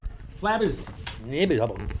Flabbers.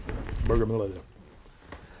 Burger Miller.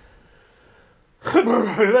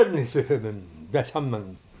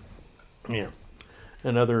 Yeah.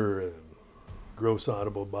 And other gross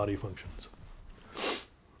audible body functions.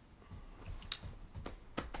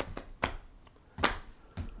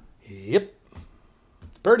 Yep.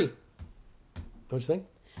 It's pretty. Don't you think?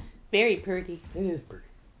 Very pretty. It is pretty.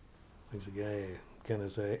 There's a guy kind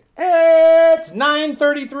of say, it's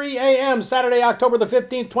 9:33 a.m. Saturday, October the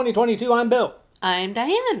 15th, 2022. I'm Bill. I'm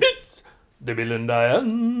Diane. It's the Bill and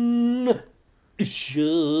Diane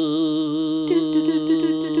Show.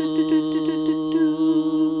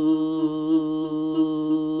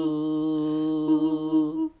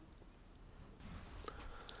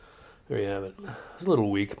 There you have it. It's a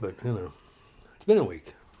little weak, but, you know, it's been a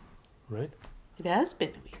week, right? It has been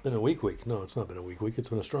a week. It's been a week. No, it's not been a week. It's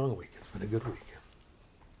been a strong week. It's been a good week.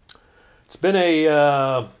 It's been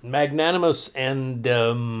a magnanimous and,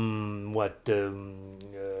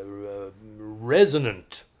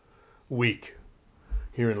 resonant week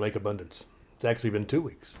here in Lake Abundance. It's actually been 2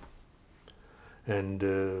 weeks. And,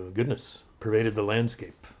 goodness, pervaded the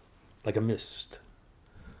landscape like a mist.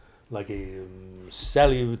 Like a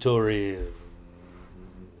salutary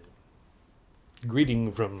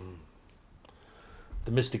greeting from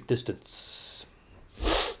the mystic distance.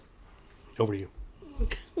 Over to you.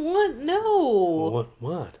 What? No.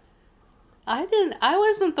 What? I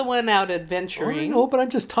wasn't the one out adventuring. I know, but I'm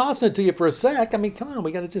just tossing it to you for a sec. I mean, come on,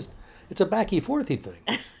 we gotta just, it's a backy-forthy thing.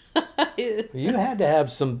 You had to have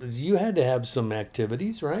some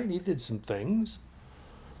activities, right? You did some things.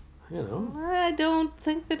 You know. I don't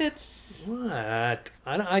think that it's... What?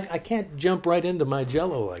 I can't jump right into my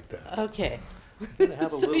Jell-O like that. Okay.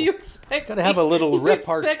 You expect gotta have a little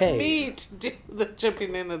repartee. You expect me to do the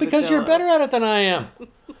jumping into because the you're better at it than I am.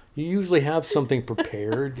 You usually have something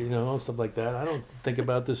prepared, you know, stuff like that. I don't think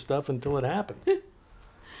about this stuff until it happens. So,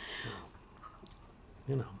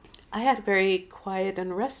 you know. I had a very quiet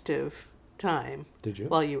and restive time. Did you?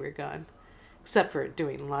 While you were gone. Except for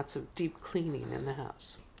doing lots of deep cleaning in the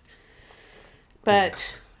house.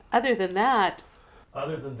 But other than that...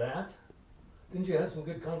 Didn't you have some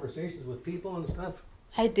good conversations with people and stuff?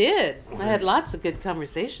 I did. I had lots of good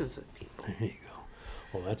conversations with people. There you go.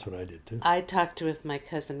 Well, that's what I did too. I talked with my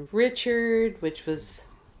cousin Richard, which was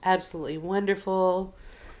absolutely wonderful.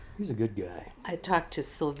 He's a good guy. I talked to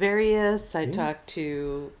Silverius. I talked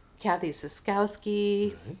to Kathy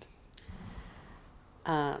Siskowski. Right.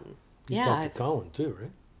 You talked to Colin too,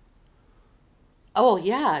 right? Oh,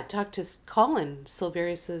 yeah. I talked to Colin,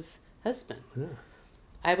 Silverius's husband. Yeah.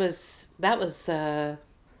 That was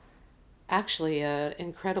actually an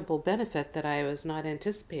incredible benefit that I was not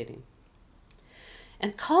anticipating.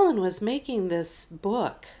 And Colin was making this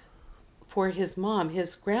book for his mom.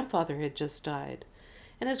 His grandfather had just died.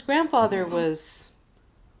 And his grandfather was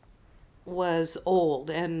old,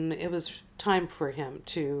 and it was time for him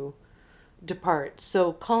to depart.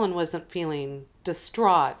 So Colin wasn't feeling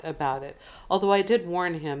distraught about it. Although I did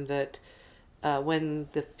warn him that when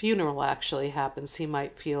the funeral actually happens, he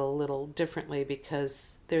might feel a little differently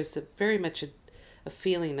because there's very much a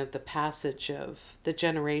feeling of the passage of the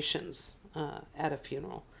generations at a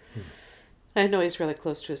funeral. I know he's really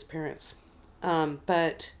close to his parents.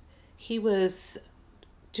 But he was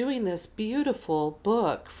doing this beautiful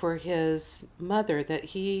book for his mother that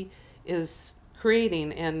he is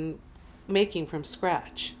creating and making from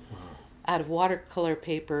scratch out of watercolor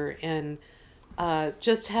paper, and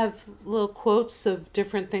just have little quotes of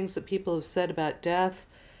different things that people have said about death,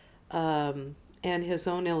 and his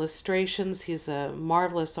own illustrations. He's a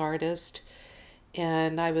marvelous artist,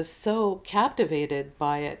 and I was so captivated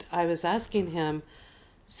by it. I was asking him,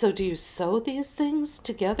 so do you sew these things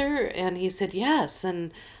together? And he said, yes.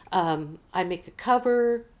 And I make a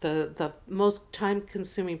cover. The most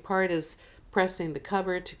time-consuming part is pressing the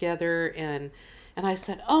cover together. And I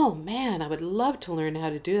said, oh, man, I would love to learn how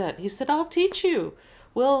to do that. And he said, I'll teach you.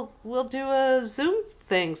 We'll do a Zoom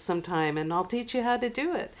thing sometime, and I'll teach you how to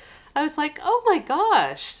do it. I was like, oh, my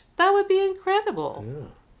gosh, that would be incredible. Yeah.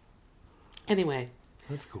 Anyway.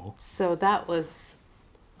 That's cool. So that was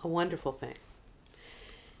a wonderful thing.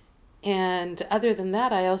 And other than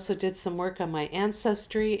that, I also did some work on my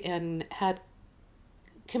ancestry and had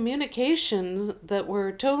communications that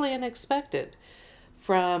were totally unexpected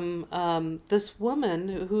from this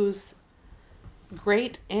woman whose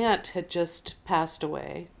great aunt had just passed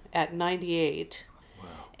away at 98. Wow.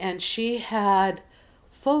 And she had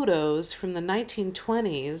photos from the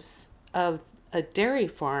 1920s of a dairy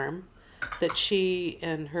farm that she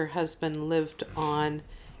and her husband lived on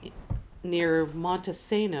near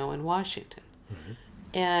Montesano in Washington. Mm-hmm.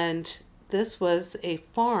 And this was a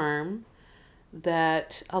farm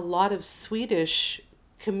that a lot of Swedish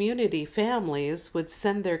community families would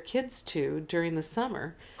send their kids to during the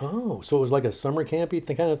summer. Oh, so it was like a summer campy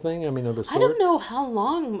kind of thing? I mean, of the I don't sort? know how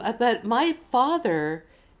long, but my father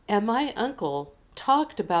and my uncle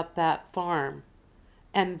talked about that farm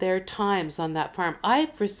and their times on that farm. I,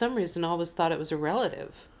 for some reason, always thought it was a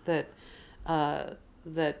relative that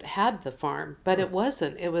had the farm, but it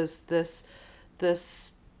wasn't. It was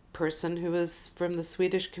this person who was from the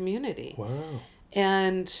Swedish community. Wow.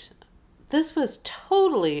 And this was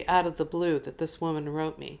totally out of the blue that this woman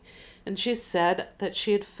wrote me. And she said that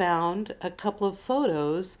she had found a couple of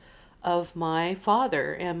photos of my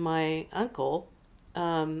father and my uncle,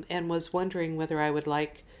 and was wondering whether I would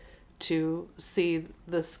like to see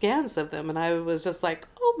the scans of them. And I was just like,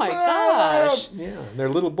 oh my gosh. Yeah, they're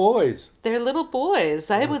little boys. They're little boys.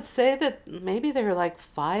 I would say that maybe they're like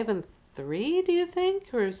 5 and 3, do you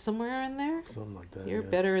think? Or somewhere in there? Something like that. You're yeah.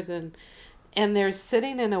 better than... And they're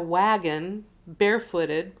sitting in a wagon,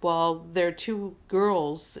 barefooted, while there are 2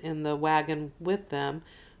 girls in the wagon with them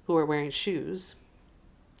who are wearing shoes.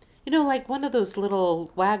 You know, like one of those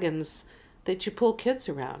little wagons that you pull kids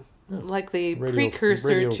around. Like the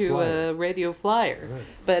precursor to a radio flyer. Right.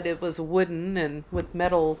 But it was wooden and with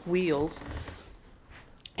metal wheels.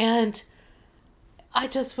 And I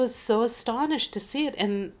just was so astonished to see it.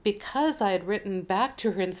 And because I had written back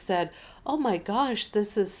to her and said, oh my gosh,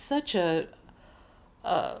 this is such a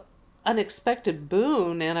unexpected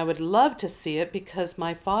boon, and I would love to see it because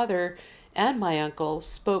my father and my uncle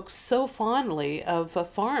spoke so fondly of a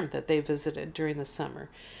farm that they visited during the summer.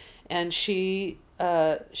 And she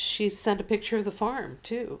sent a picture of the farm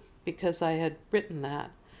too, because I had written that.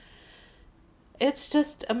 It's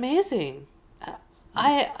just amazing.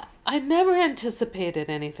 I never anticipated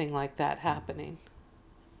anything like that happening.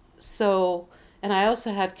 So, and I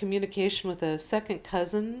also had communication with a second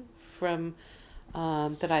cousin from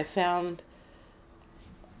that I found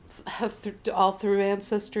all through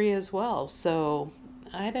Ancestry as well. So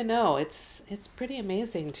I don't know. It's pretty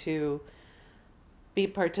amazing to be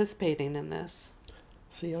participating in this.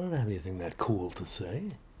 See, I don't have anything that cool to say,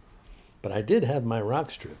 but I did have my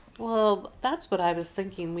rocks trip. Well, that's what I was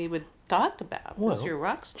thinking we would talk about, was Well, your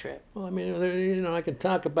rocks trip. Well, I mean, I could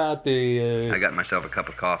talk about the I got myself a cup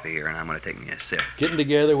of coffee here, and I'm going to take me a sip. getting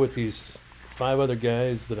together with these 5 other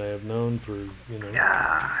guys that I have known for,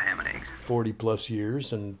 Ham and eggs. 40 plus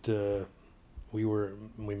years, and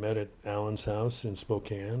we met at Alan's house in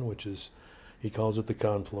Spokane, which is, he calls it the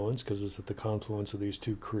confluence because it's at the confluence of these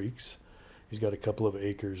 2 creeks. He's got a couple of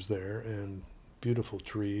acres there and beautiful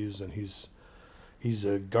trees, and he's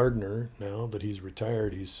a gardener now that he's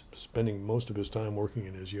retired. He's spending most of his time working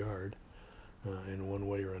in his yard in one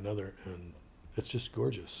way or another, and it's just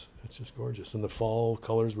gorgeous. It's just gorgeous. And the fall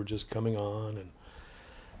colors were just coming on, and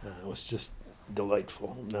it was just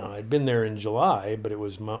delightful. Now, I'd been there in July, but it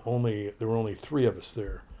was there were only 3 of us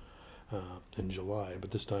there in July,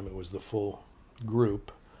 but this time it was the full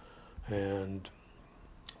group, and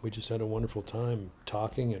we just had a wonderful time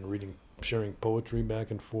talking and reading, sharing poetry back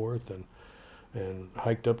and forth, and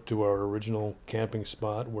hiked up to our original camping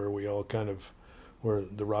spot where we all where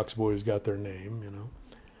the Rocks Boys got their name,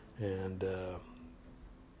 and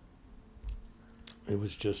it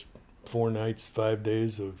was just 4 nights, 5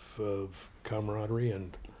 days of camaraderie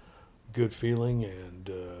and good feeling and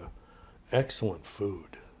excellent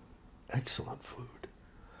food.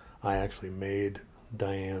 I actually made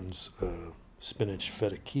Diane's spinach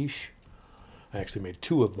feta quiche. I actually made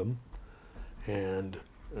 2 of them, and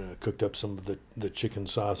cooked up some of the chicken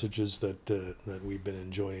sausages that we've been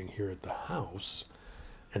enjoying here at the house,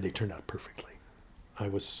 and they turned out perfectly. I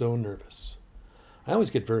was so nervous. I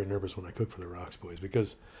always get very nervous when I cook for the Rocks Boys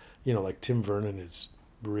because, like Tim Vernon is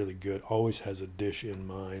really good, always has a dish in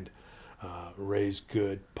mind. Ray's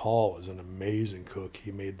good. Paul is an amazing cook.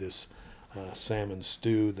 He made this salmon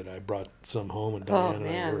stew that I brought some home, and Diane and I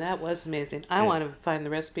man, that was amazing. I want to find the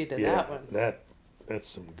recipe to that one. That's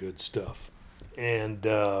some good stuff. And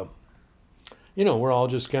we're all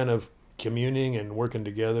just kind of communing and working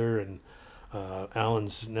together, and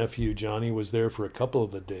Alan's nephew Johnny was there for a couple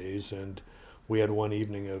of the days, and we had one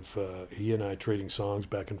evening of he and I trading songs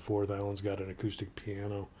back and forth. Alan's got an acoustic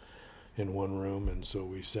piano in one room, and so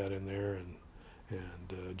we sat in there,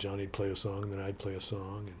 and Johnny'd play a song, then I'd play a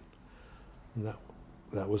song, and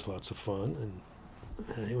that was lots of fun.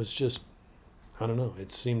 And it was just, I don't know,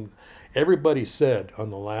 it seemed, everybody said on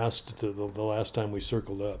the last time we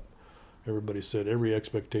circled up, everybody said every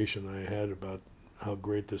expectation I had about how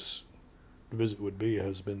great this visit would be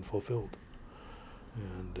has been fulfilled.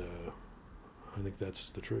 And I think that's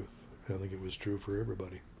the truth. I think it was true for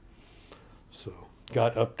everybody. So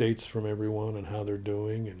got updates from everyone and how they're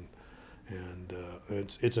doing, and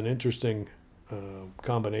it's an interesting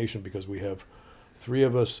combination because we have 3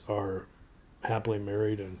 of us are happily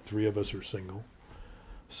married and 3 of us are single.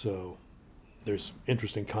 So there's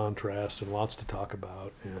interesting contrasts and lots to talk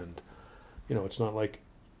about, and it's not like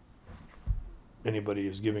anybody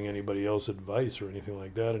is giving anybody else advice or anything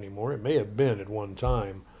like that anymore. It may have been at one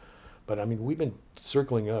time, but I mean, we've been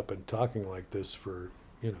circling up and talking like this for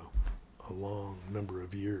a long number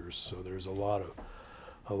of years. So there's a lot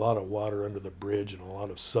of water under the bridge and a lot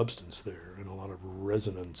of substance there and a lot of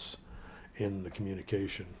resonance in the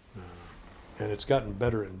communication, and it's gotten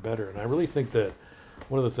better and better. And I really think that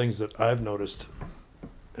one of the things that I've noticed,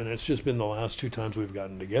 and it's just been the last 2 times we've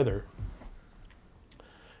gotten together,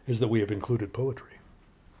 is that we have included poetry.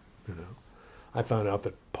 I found out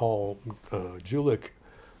that Paul Julich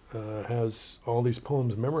has all these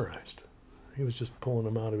poems memorized. He was just pulling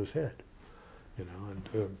them out of his head,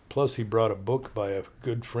 and plus he brought a book by a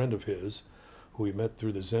good friend of his who he met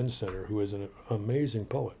through the Zen Center, who is an amazing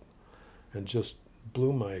poet, and just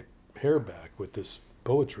blew my hair back with this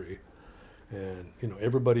poetry. And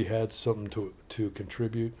everybody had something to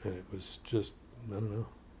contribute, and it was just, I don't know,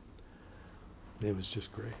 it was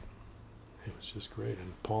just great. It was just great.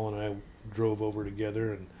 And Paul and I drove over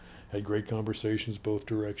together and had great conversations both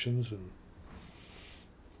directions, and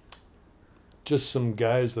just some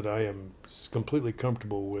guys that I am completely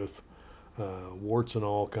comfortable with, warts and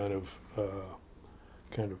all, kind of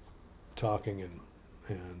talking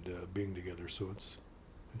and being together. So it's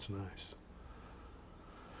nice.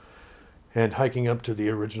 And hiking up to the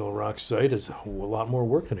original rock site is a lot more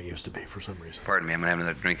work than it used to be for some reason. Pardon me, I'm going to have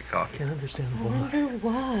another drink of I coffee. can't understand I why. wonder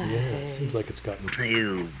why. Yeah, it seems like it's gotten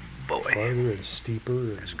You boy. farther and steeper.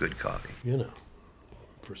 And, That's good coffee.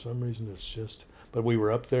 for some reason it's just. But we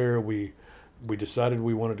were up there. We decided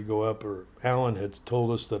we wanted to go up, or Alan had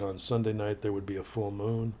told us that on Sunday night there would be a full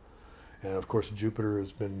moon. And of course Jupiter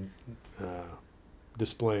has been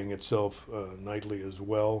displaying itself nightly as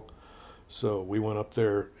well. So we went up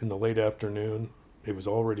there in the late afternoon. It was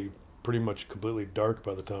already pretty much completely dark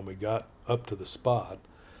by the time we got up to the spot,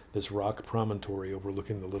 this rock promontory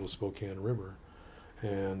overlooking the Little Spokane River.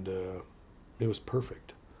 And it was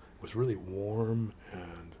perfect. It was really warm,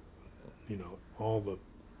 and all the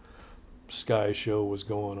sky show was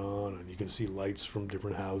going on, and you can see lights from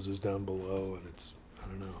different houses down below, and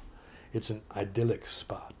it's an idyllic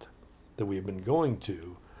spot that we have been going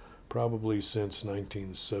to probably since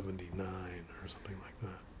 1979 or something like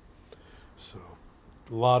that. So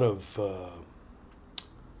a lot of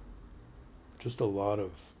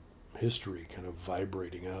history kind of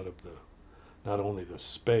vibrating out of not only the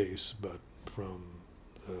space, but from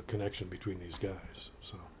the connection between these guys.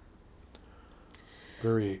 So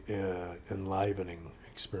very enlivening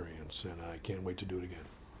experience, and I can't wait to do it again.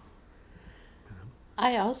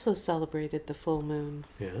 I also celebrated the full moon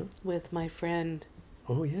Yeah. with my friend,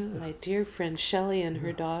 Oh yeah. my dear friend Shelley and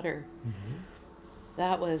her daughter. Mm-hmm.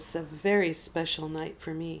 That was a very special night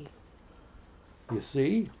for me. You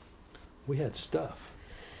see, we had stuff.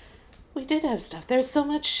 We did have stuff. There's so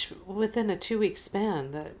much within a 2-week span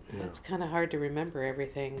that Yeah. it's kind of hard to remember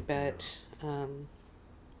everything. But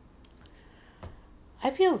I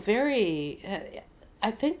feel very... I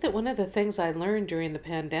think that one of the things I learned during the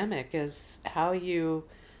pandemic is how you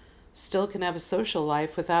still can have a social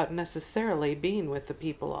life without necessarily being with the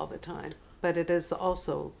people all the time. But it is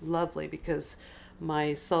also lovely because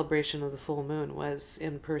my celebration of the full moon was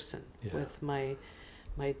in person with my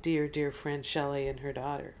dear, dear friend Shelley and her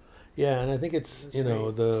daughter. Yeah, and I think it's, It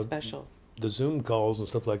was very the special. the Zoom calls and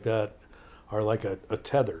stuff like that are like a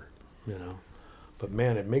tether, But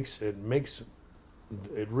man, it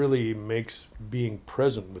really makes being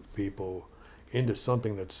present with people into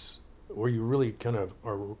something that's where you really kind of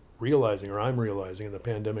are realizing, or I'm realizing, and the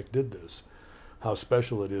pandemic did this, how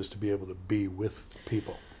special it is to be able to be with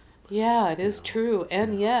people. Yeah, it is true.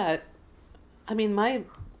 And yet, I mean, my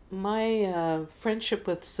friendship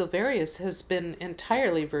with Silverius has been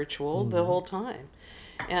entirely virtual the whole time.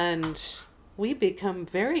 And we become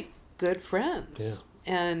very good friends.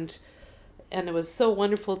 Yeah. And it was so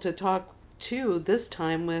wonderful to talk to this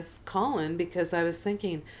time with Colin, because I was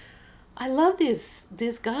thinking, I love these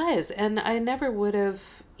guys, and I never would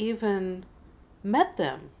have even met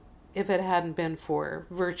them if it hadn't been for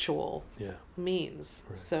virtual means.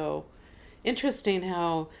 Right. So interesting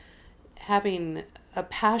how having a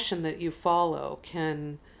passion that you follow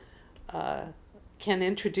can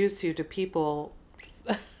introduce you to people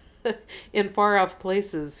in far off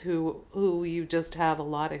places who you just have a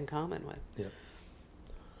lot in common with. Yeah.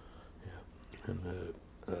 Yeah. And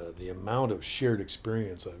the amount of shared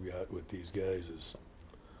experience I've got with these guys is,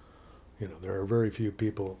 there are very few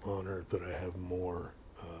people on earth that I have more,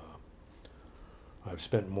 I've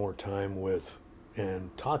spent more time with,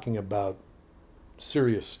 and talking about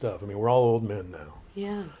serious stuff. I mean, we're all old men now.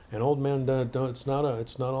 Yeah. And old men don't, it's not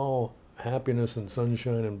all happiness and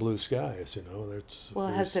sunshine and blue skies, Well,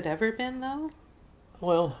 has it ever been, though?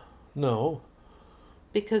 Well, no.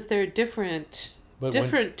 Because there are different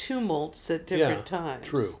tumults at different times.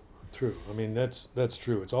 True. I mean, that's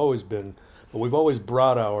true. It's always been, but we've always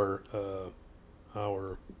brought our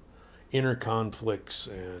inner conflicts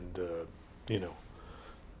and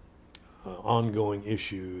ongoing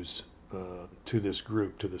issues to this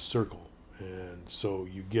group, to this circle, and so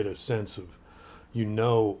you get a sense of,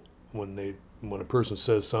 when a person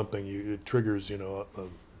says something, it triggers a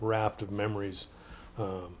raft of memories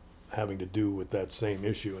having to do with that same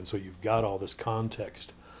issue, and so you've got all this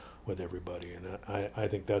context with everybody, and I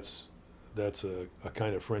think that's a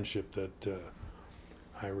kind of friendship that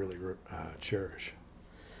I really cherish.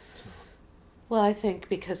 So. Well, I think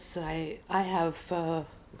because I have a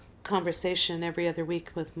conversation every other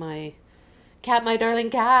week with my cat, my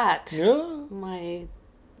darling cat,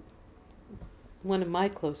 one of my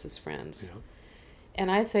closest friends,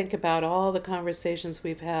 and I think about all the conversations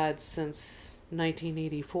we've had since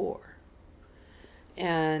 1984,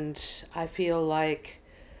 and I feel like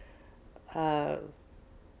the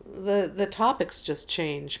topics just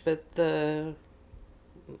change, but there's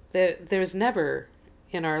never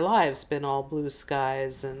in our lives been all blue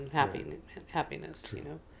skies and happiness.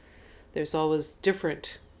 True. There's always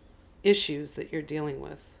different issues that you're dealing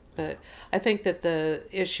with, but I think that the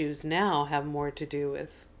issues now have more to do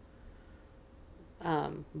with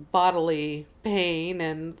bodily pain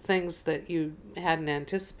and things that you hadn't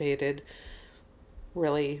anticipated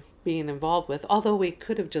really being involved with, although we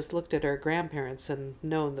could have just looked at our grandparents and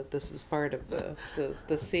known that this was part of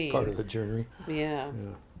the scene. Part of the journey. Yeah.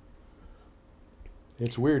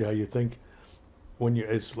 It's weird how you think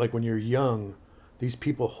it's like when you're young, these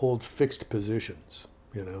people hold fixed positions,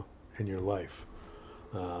 in your life.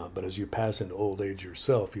 But as you pass into old age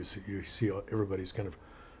yourself, you see everybody's kind of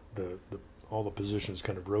all the positions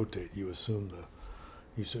kind of rotate. You assume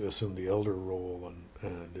the elder role,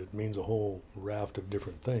 and it means a whole raft of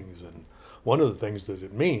different things. And one of the things that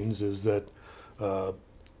it means is that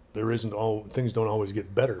things don't always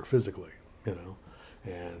get better physically,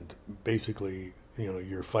 and basically,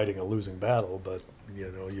 you're fighting a losing battle, but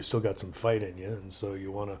you still got some fight in you, and so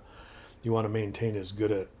you want to maintain as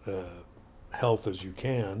good a health as you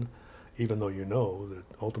can, even though you know that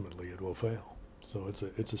ultimately it will fail. So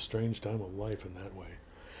it's a strange time of life in that way,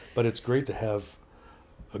 but it's great to have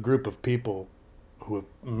a group of people who have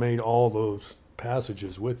made all those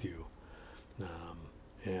passages with you,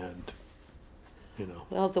 and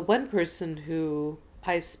Well, the one person who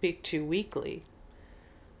I speak to weekly,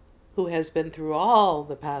 who has been through all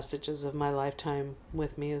the passages of my lifetime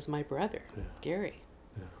with me, is my brother, Gary.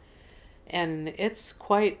 Yeah. And it's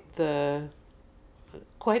quite the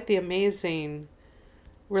amazing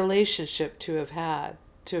relationship to have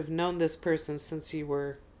known this person since you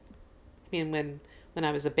were, when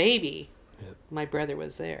I was a baby, my brother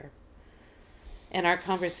was there. And our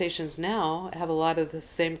conversations now have a lot of the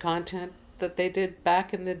same content that they did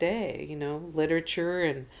back in the day, literature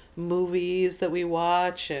and movies that we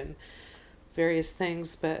watch and various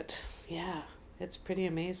things. But yeah, it's pretty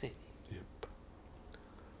amazing. Yep.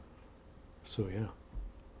 So yeah,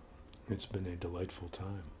 it's been a delightful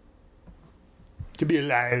time to be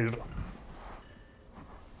alive.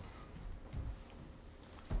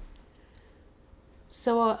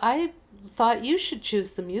 So I thought you should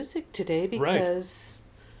choose the music today because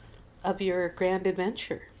of your grand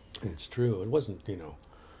adventure. It's true. It wasn't,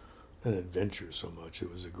 an adventure so much.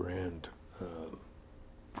 It was a grand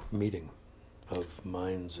meeting of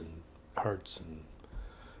minds and hearts and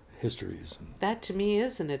histories. And that to me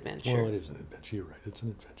is an adventure. Well, it is an adventure. You're right. It's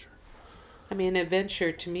an adventure. I mean,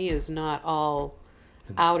 adventure to me is not all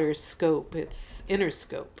outer scope. It's inner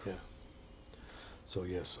scope. Yeah. So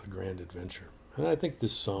yes, a grand adventure. And I think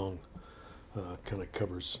this song kind of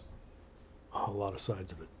covers a lot of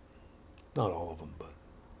sides of it. Not all of them, but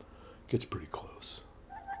gets pretty close.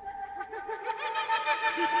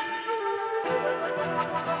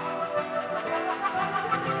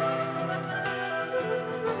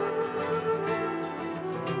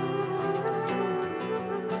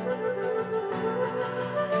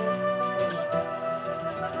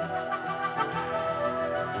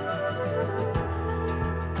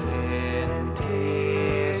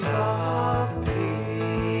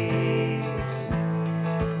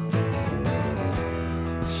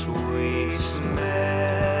 Sweet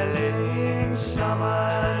smell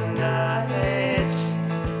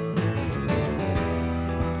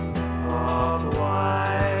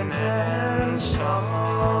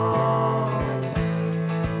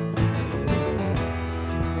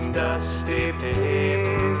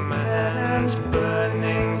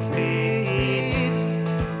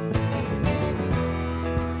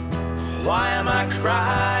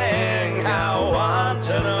crying, I want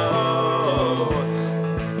to know,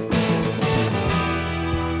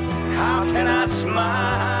 how can I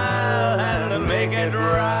smile and make it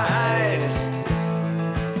right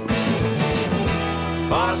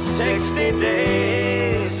for 60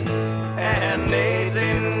 days and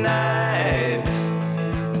 80 nights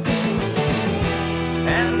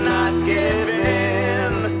and not give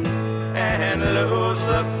in and lose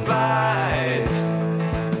the fight?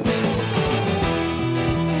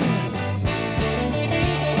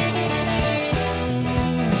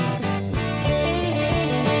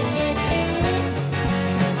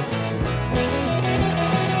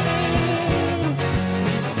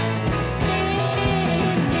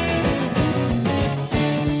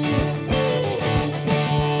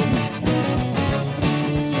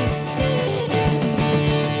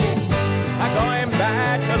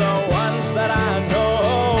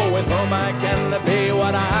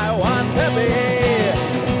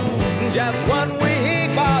 Just 1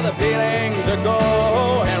 week for the feeling to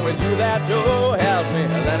go, and with you there to help me,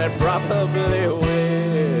 then it probably will.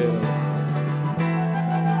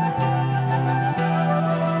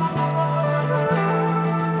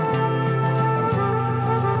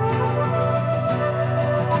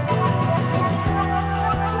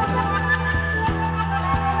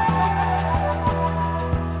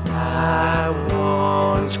 I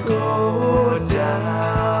won't go down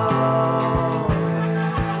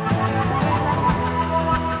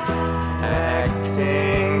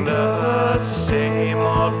acting the same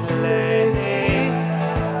old play.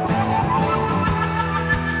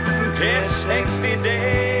 It's 60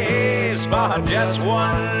 days for just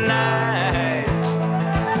one night.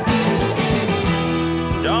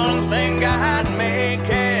 Don't think I'd make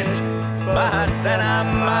it, but then I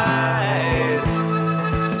might.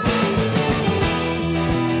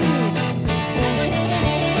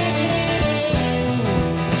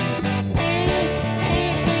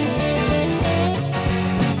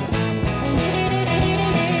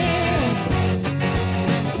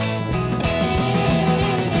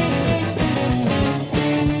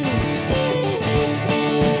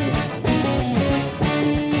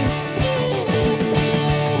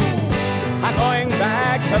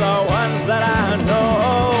 To the ones that I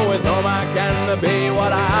know, with whom I can be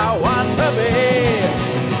what I want to be.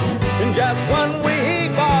 In just 1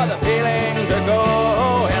 week for the feeling to go,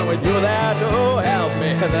 and with you there to help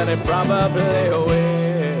me, then it probably will.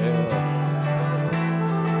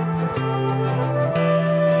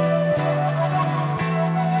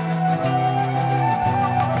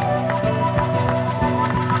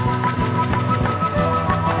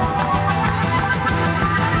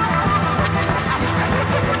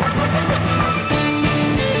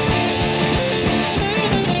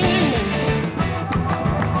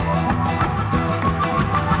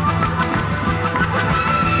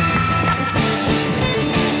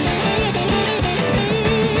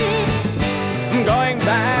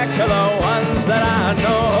 To the ones that I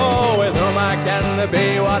know, with whom I can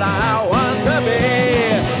be what I want to be.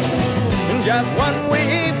 In just 1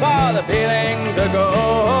 week for the feeling to go,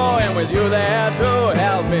 and with you there to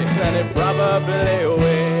help me, then it probably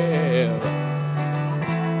will.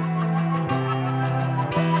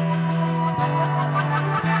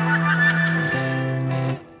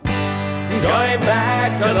 Going back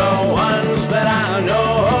to the ones that I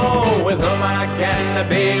know, with whom I can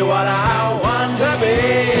be what I want to be.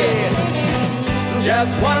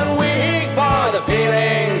 Just 1 week for the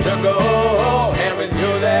feeling to go, and with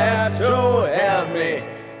you there to help me,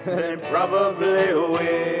 it probably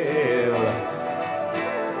will.